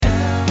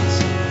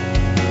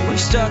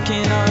stuck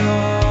in our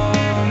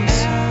homes,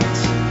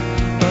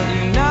 but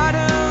you're not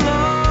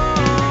alone.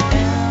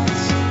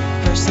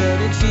 First let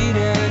it feed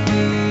at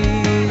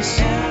peace,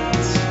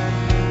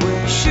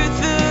 where you shoot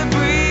the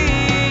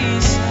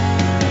breeze.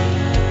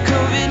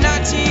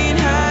 COVID-19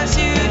 has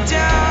you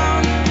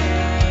down,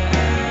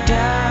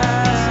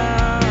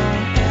 down.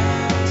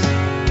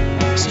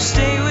 So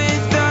stay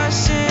with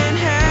us and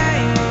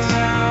hang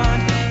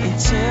around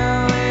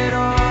until it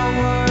all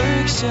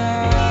works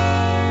out.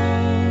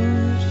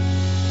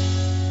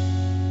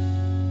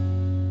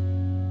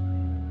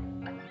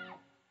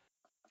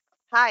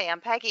 Hi,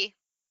 I'm Peggy.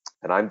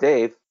 And I'm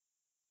Dave.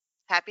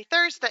 Happy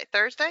Thursday.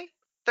 Thursday? Yep,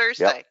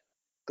 Thursday.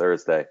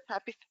 Thursday.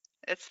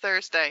 It's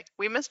Thursday.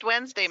 We missed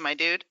Wednesday, my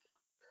dude.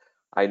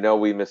 I know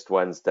we missed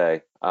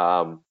Wednesday.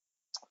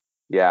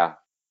 Yeah,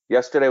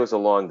 yesterday was a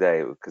long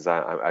day because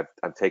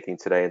I'm taking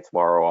today and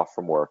tomorrow off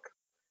from work,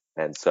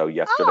 and so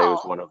yesterday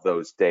was Oh, one of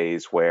those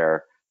days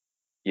where,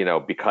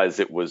 because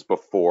it was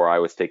before I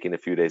was taking a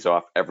few days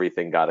off,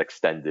 everything got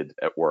extended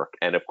at work,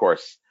 and of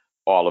course,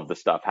 all of the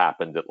stuff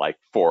happened at like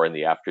 4 in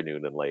the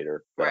afternoon and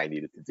later that I right.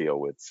 needed to deal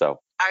with. So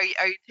Are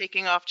you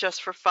taking off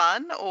just for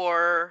fun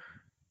or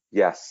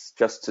yes,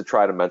 just to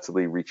try to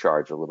mentally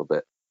recharge a little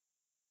bit.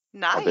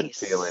 nice?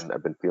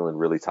 I've been feeling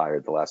really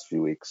tired the last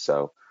few weeks,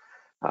 so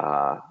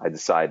I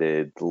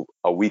decided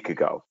a week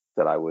ago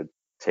that I would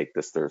take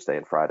this Thursday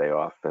and Friday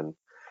off, and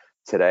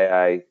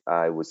today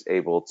I was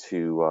able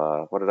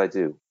to. What did I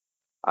do?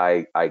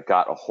 I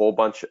got a whole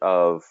bunch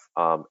of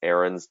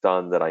errands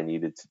done that I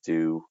needed to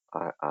do.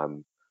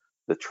 I'm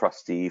the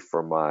trustee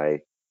for my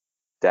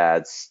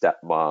dad's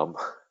stepmom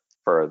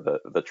for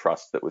the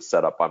trust that was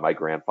set up by my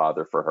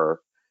grandfather for her,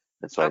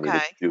 and so I needed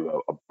Okay. to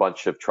do a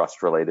bunch of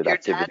trust related Your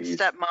dad's activities.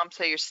 stepmom,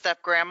 so your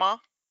step grandma?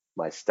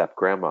 My step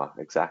grandma,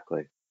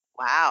 exactly.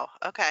 Wow.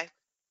 Okay.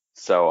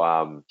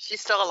 So She's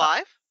still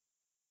alive?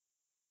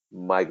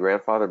 my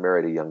grandfather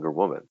married a younger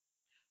woman.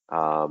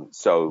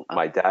 So Oh,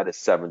 my dad is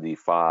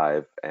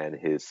 75 and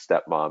his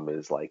stepmom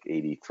is like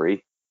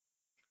 83.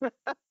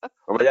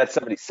 Or my dad's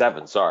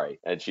 77, sorry,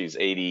 and she's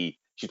 80,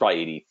 she's probably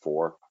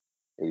 84,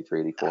 83,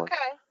 84. okay.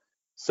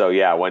 So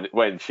yeah,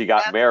 when she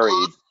got That's a lot.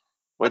 married,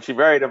 when she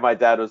married him, my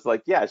dad was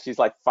like, yeah, she's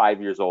like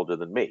 5 years older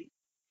than me.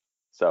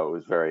 So it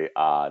was very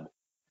odd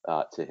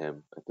to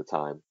him at the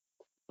time.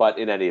 But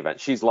in any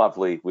event, she's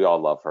lovely. We all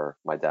love her.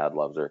 My dad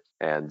loves her,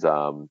 and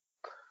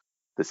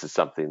this is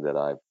something that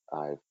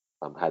I've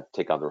had to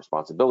take on the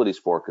responsibilities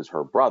for because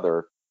her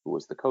brother, who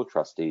was the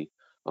co-trustee,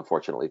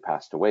 unfortunately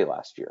passed away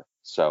last year.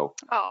 So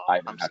Oh, I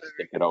I'm had to sorry.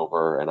 take it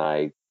over, and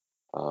I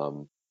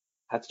um,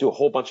 had to do a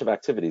whole bunch of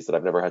activities that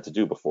I've never had to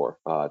do before,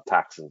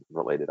 tax and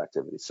related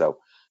activities. So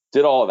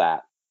did all of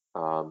that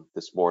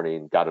this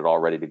morning, got it all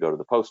ready to go to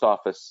the post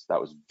office. That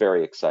was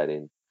very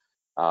exciting.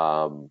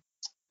 Um,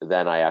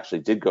 then I actually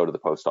did go to the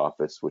post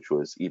office, which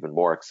was even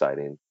more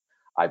exciting.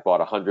 I bought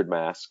 100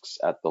 masks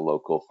at the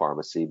local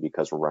pharmacy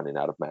because we're running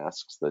out of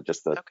masks,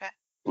 just the Okay.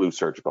 blue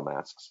surgical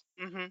masks.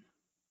 Mm-hmm.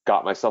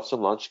 Got myself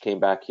some lunch, came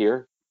back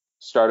here,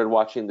 started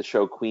watching the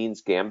show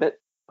Queen's Gambit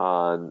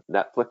on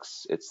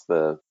Netflix. It's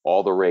the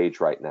all the rage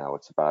right now.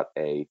 It's about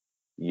a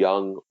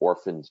young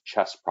orphaned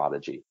chess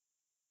prodigy.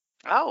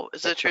 Oh,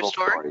 is it a true Fictional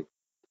story? story.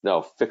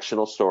 No,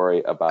 fictional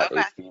story about a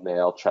Okay.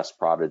 female chess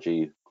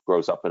prodigy who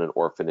grows up in an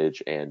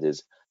orphanage and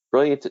is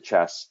brilliant at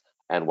chess.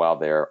 And while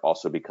there,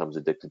 also becomes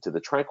addicted to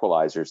the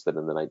tranquilizers that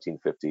in the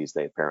 1950s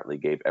they apparently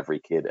gave every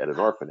kid at an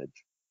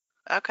orphanage.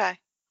 Okay.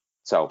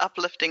 So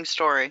Uplifting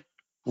story.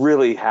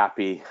 really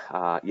happy.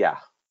 Yeah,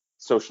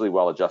 socially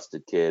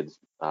well-adjusted kid.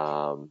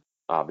 Um,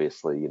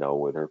 Obviously,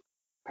 with her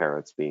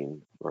parents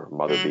being or her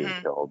mother being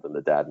Mm-hmm. killed and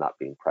the dad not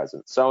being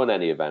present. So in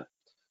any event,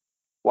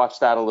 watch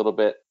that a little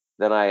bit.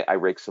 Then I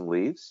rake some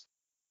leaves,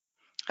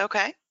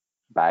 Okay.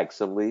 bag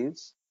some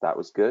leaves. That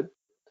was good.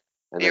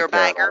 And then You're a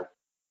Kara and bagger?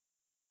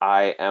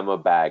 I am a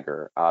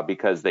bagger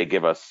because they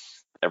give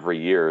us every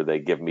year. They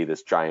give me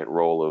this giant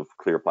roll of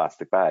clear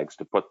plastic bags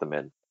to put them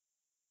in.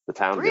 The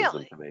town gives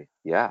them Really? to me.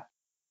 Yeah.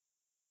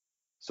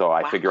 So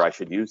I figure Wow. I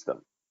should use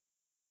them.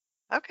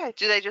 Okay.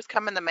 Do they just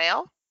come in the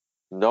mail?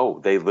 No,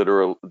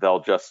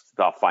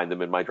 they'll find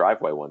them in my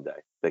driveway one day.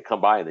 They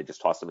come by and they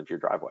just toss them into your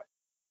driveway.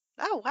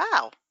 Oh,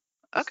 wow.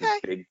 Just this Okay.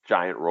 big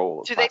giant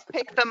roll of Do they plastic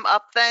pick bags. them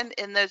up then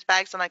in those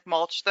bags and like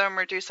mulch them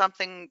or do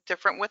something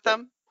different with Yeah,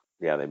 them?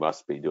 yeah, they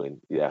must be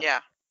doing. Yeah, Yeah.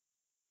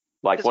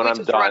 like Because when we I'm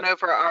just run done,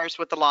 over ours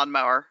with the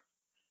lawnmower.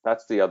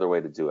 that's the other way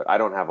to do it. I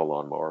don't have a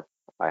lawnmower.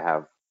 I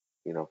have,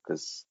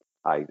 because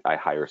I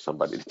hire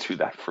somebody to do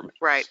that for me.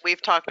 Right.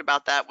 We've talked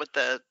about that with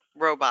the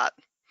robot.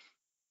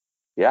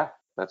 Yeah,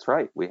 that's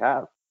right. We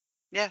have.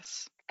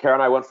 Yes. Kara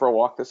and I went for a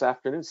walk this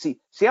afternoon. See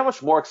how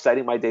much more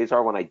exciting my days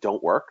are when I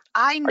don't work?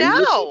 I Are you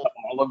listening know. to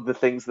all of the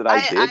things that I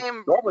I did?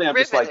 am Normally I'm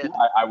just like, yeah,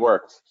 riveted. I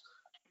worked.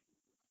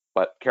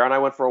 But Kara and I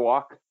went for a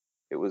walk.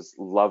 It was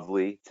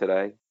lovely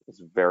today. It was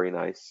very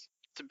nice.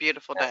 It's a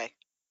beautiful day.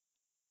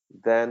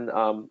 Then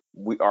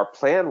our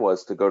plan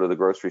was to go to the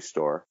grocery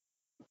store.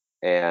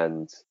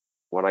 And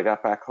when I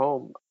got back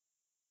home,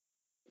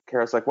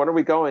 Kara's like, when are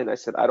we going? I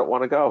said, I don't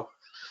want to go.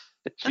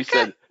 She Okay,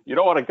 said, "You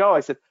don't want to go?"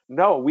 I said,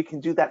 "No, we can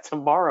do that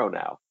tomorrow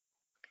now."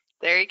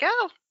 there you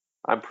go.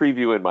 I'm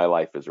previewing my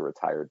life as a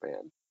retired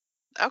man.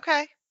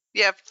 Okay,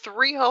 you have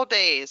 3 whole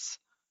days.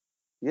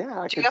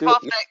 Yeah, I Do you could have do it.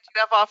 off? Do you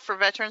have off for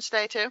Veterans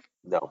Day too?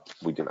 No,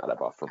 we do not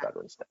have off for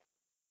Veterans Day.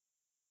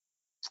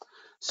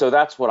 So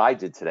that's what I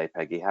did today,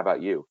 Peggy. How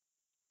about you?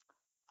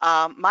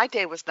 My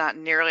day was not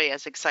nearly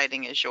as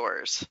exciting as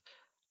yours.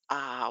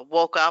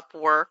 Woke up,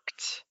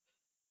 worked,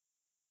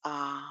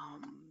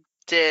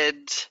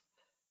 did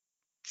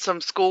some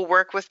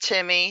schoolwork with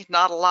Timmy.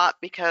 Not a lot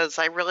because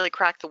I really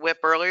cracked the whip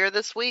earlier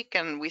this week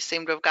and we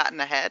seem to have gotten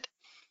ahead,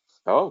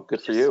 Oh, good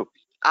which for is, you.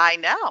 I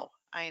know,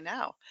 I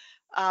know.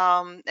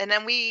 And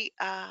then we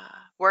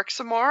worked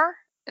some more,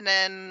 and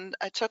then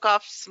I took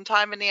off some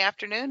time in the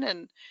afternoon,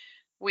 and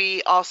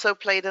we also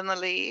played in the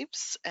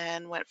leaves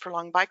and went for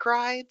long bike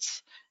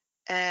rides.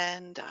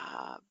 And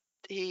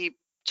he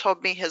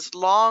told me his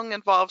long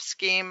involved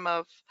scheme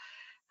of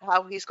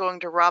how he's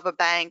going to rob a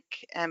bank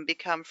and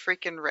become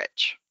freaking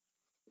rich.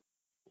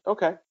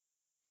 Okay,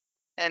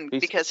 And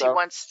decent because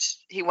stuff.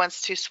 he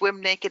wants to swim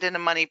naked in a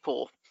money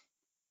pool.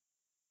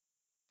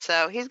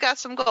 So he's got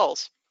some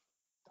goals.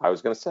 I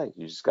was gonna say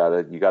you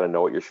gotta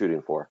know what you're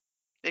shooting for.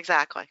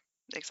 Exactly.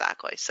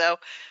 Exactly. So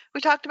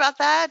we talked about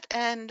that,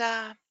 and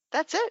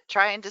that's it.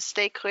 Trying to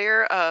stay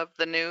clear of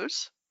the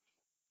news,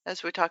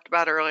 as we talked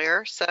about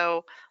earlier.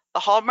 So the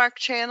Hallmark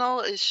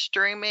Channel is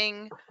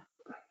streaming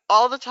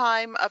all the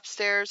time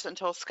upstairs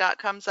until Scott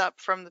comes up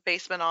from the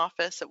basement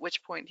office, at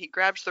which point he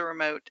grabs the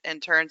remote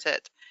and turns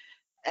it.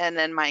 And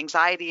then my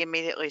anxiety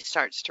immediately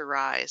starts to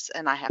rise,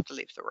 and I have to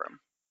leave the room.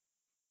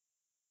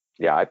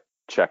 Yeah, I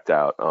checked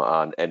out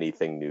on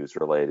anything news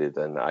related,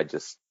 and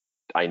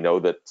I know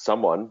that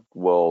someone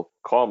will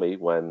call me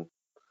when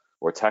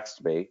or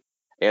text me,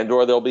 and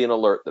or there'll be an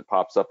alert that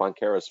pops up on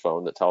Kara's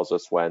phone that tells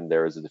us when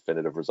there is a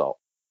definitive result.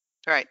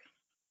 Right.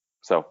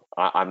 So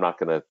I'm not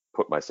going to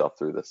put myself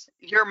through this.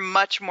 You're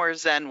much more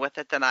zen with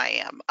it than I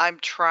am. I'm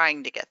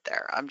trying to get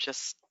there. I'm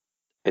just,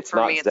 It's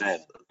for me, not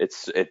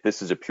it's, Zen.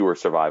 This is a pure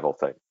survival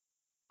thing.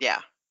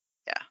 yeah,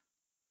 yeah,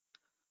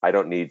 I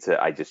don't need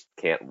to. I just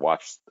can't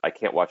watch. I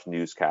can't watch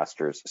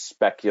newscasters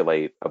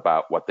speculate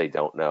about what they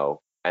don't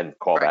know and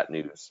call right. that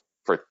news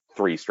for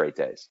 3 straight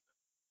days.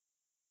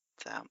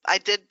 So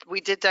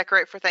we did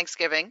decorate for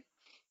Thanksgiving,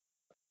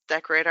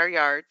 decorate our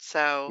yard.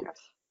 So Yes,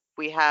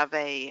 we have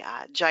a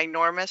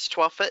ginormous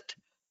 12-foot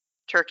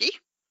turkey,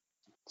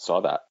 saw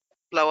that.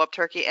 blow up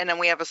turkey, and then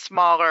we have a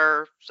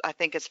smaller, I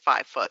think it's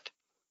 5 foot.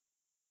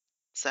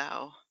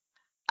 So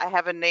I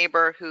have a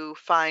neighbor who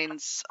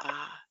finds,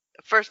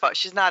 first of all,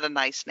 she's not a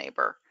nice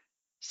neighbor.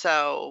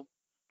 So,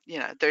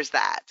 there's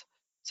that.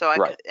 So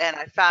Right. and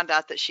I found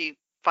out that she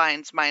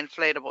finds my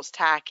inflatables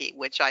tacky,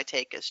 which I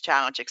take as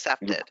challenge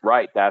accepted.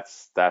 Right.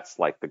 That's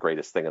like the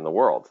greatest thing in the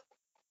world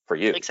for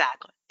you.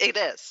 Exactly. It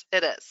is.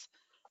 It is.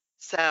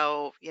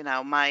 So,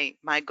 my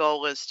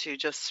goal is to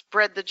just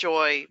spread the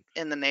joy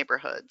in the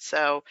neighborhood.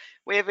 So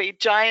we have a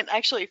giant,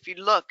 actually, if you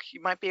look,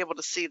 you might be able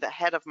to see the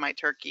head of my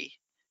turkey.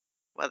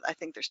 Well, I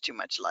think there's too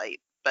much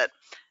light, but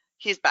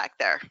he's back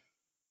there.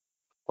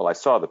 Well, I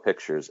saw the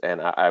pictures,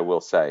 and I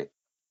will say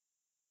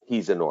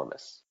he's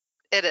enormous.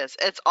 It is.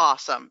 It's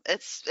awesome. Yeah,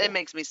 It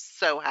makes me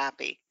so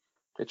happy.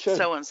 it should.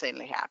 So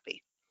insanely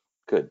happy.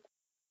 Good.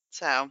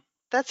 So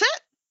that's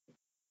it.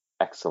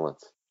 Excellent.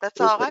 That's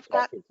It was all good I've got.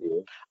 talking to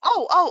you.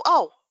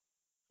 Oh.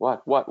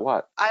 What? What?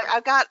 What?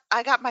 I got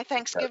my What's that?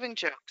 Thanksgiving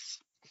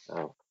jokes.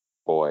 Oh,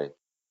 boy.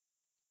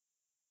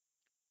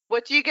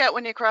 What do you get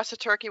when you cross a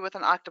turkey with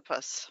an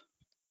octopus?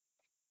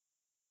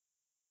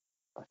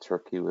 A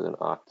turkey with an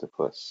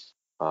octopus.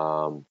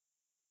 Um,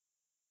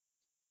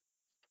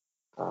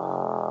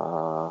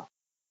 uh,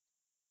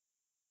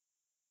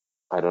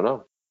 I don't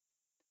know.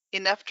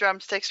 Enough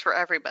drumsticks for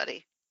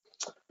everybody.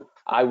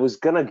 I was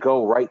gonna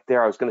go right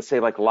there. I was gonna say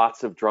like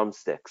lots of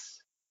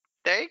drumsticks,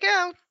 There you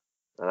go.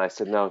 and I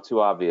said no,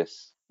 too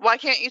obvious. Why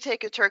can't you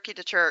take a turkey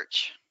to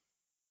church?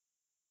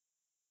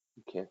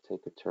 You can't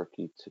take a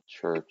turkey to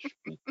church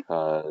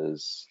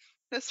because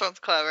This one's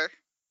clever.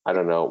 I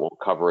don't know. It won't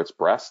cover its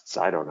breasts.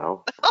 I don't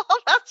know. Oh,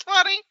 that's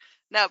funny.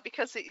 No,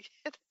 because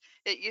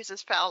it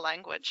uses foul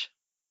language.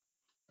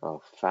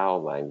 Oh,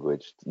 foul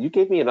language. You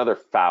gave me another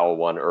foul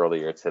one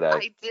earlier today.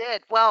 I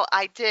did. Well,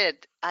 I did.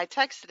 I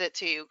texted it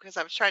to you because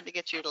I was trying to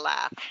get you to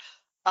laugh.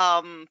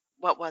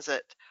 What was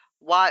it?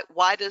 Why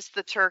does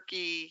the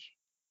turkey?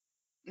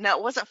 No,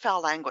 it wasn't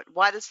foul language.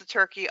 Why does the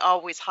turkey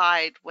always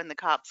hide when the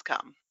cops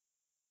come?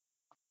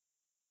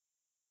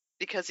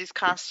 Because he's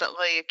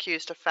constantly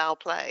accused of foul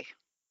play.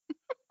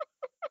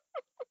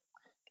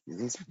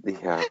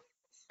 Yeah.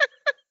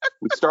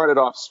 We started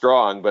off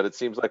strong, but it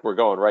seems like we're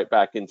going right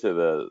back into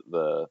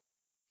the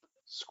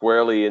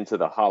squarely into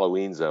the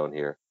Halloween zone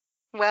here.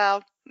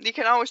 Well, you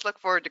can always look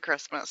forward to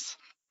Christmas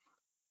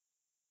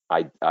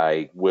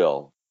I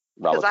will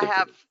because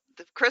relatively.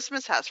 the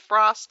Christmas has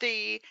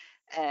Frosty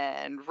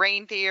and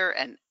reindeer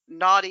and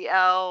naughty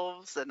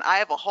elves, and I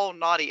have a whole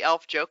naughty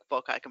elf joke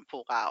book I can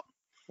pull out.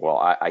 Well,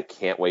 I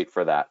can't wait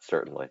for that,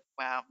 certainly.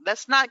 Wow,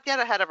 let's not get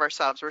ahead of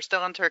ourselves. We're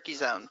still in turkey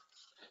zone.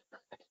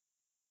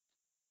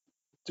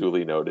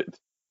 Duly noted.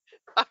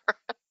 All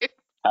right.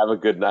 Have a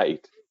good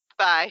night.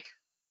 Bye.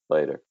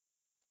 Later.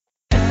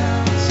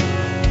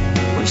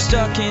 We're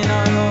stuck in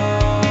our home.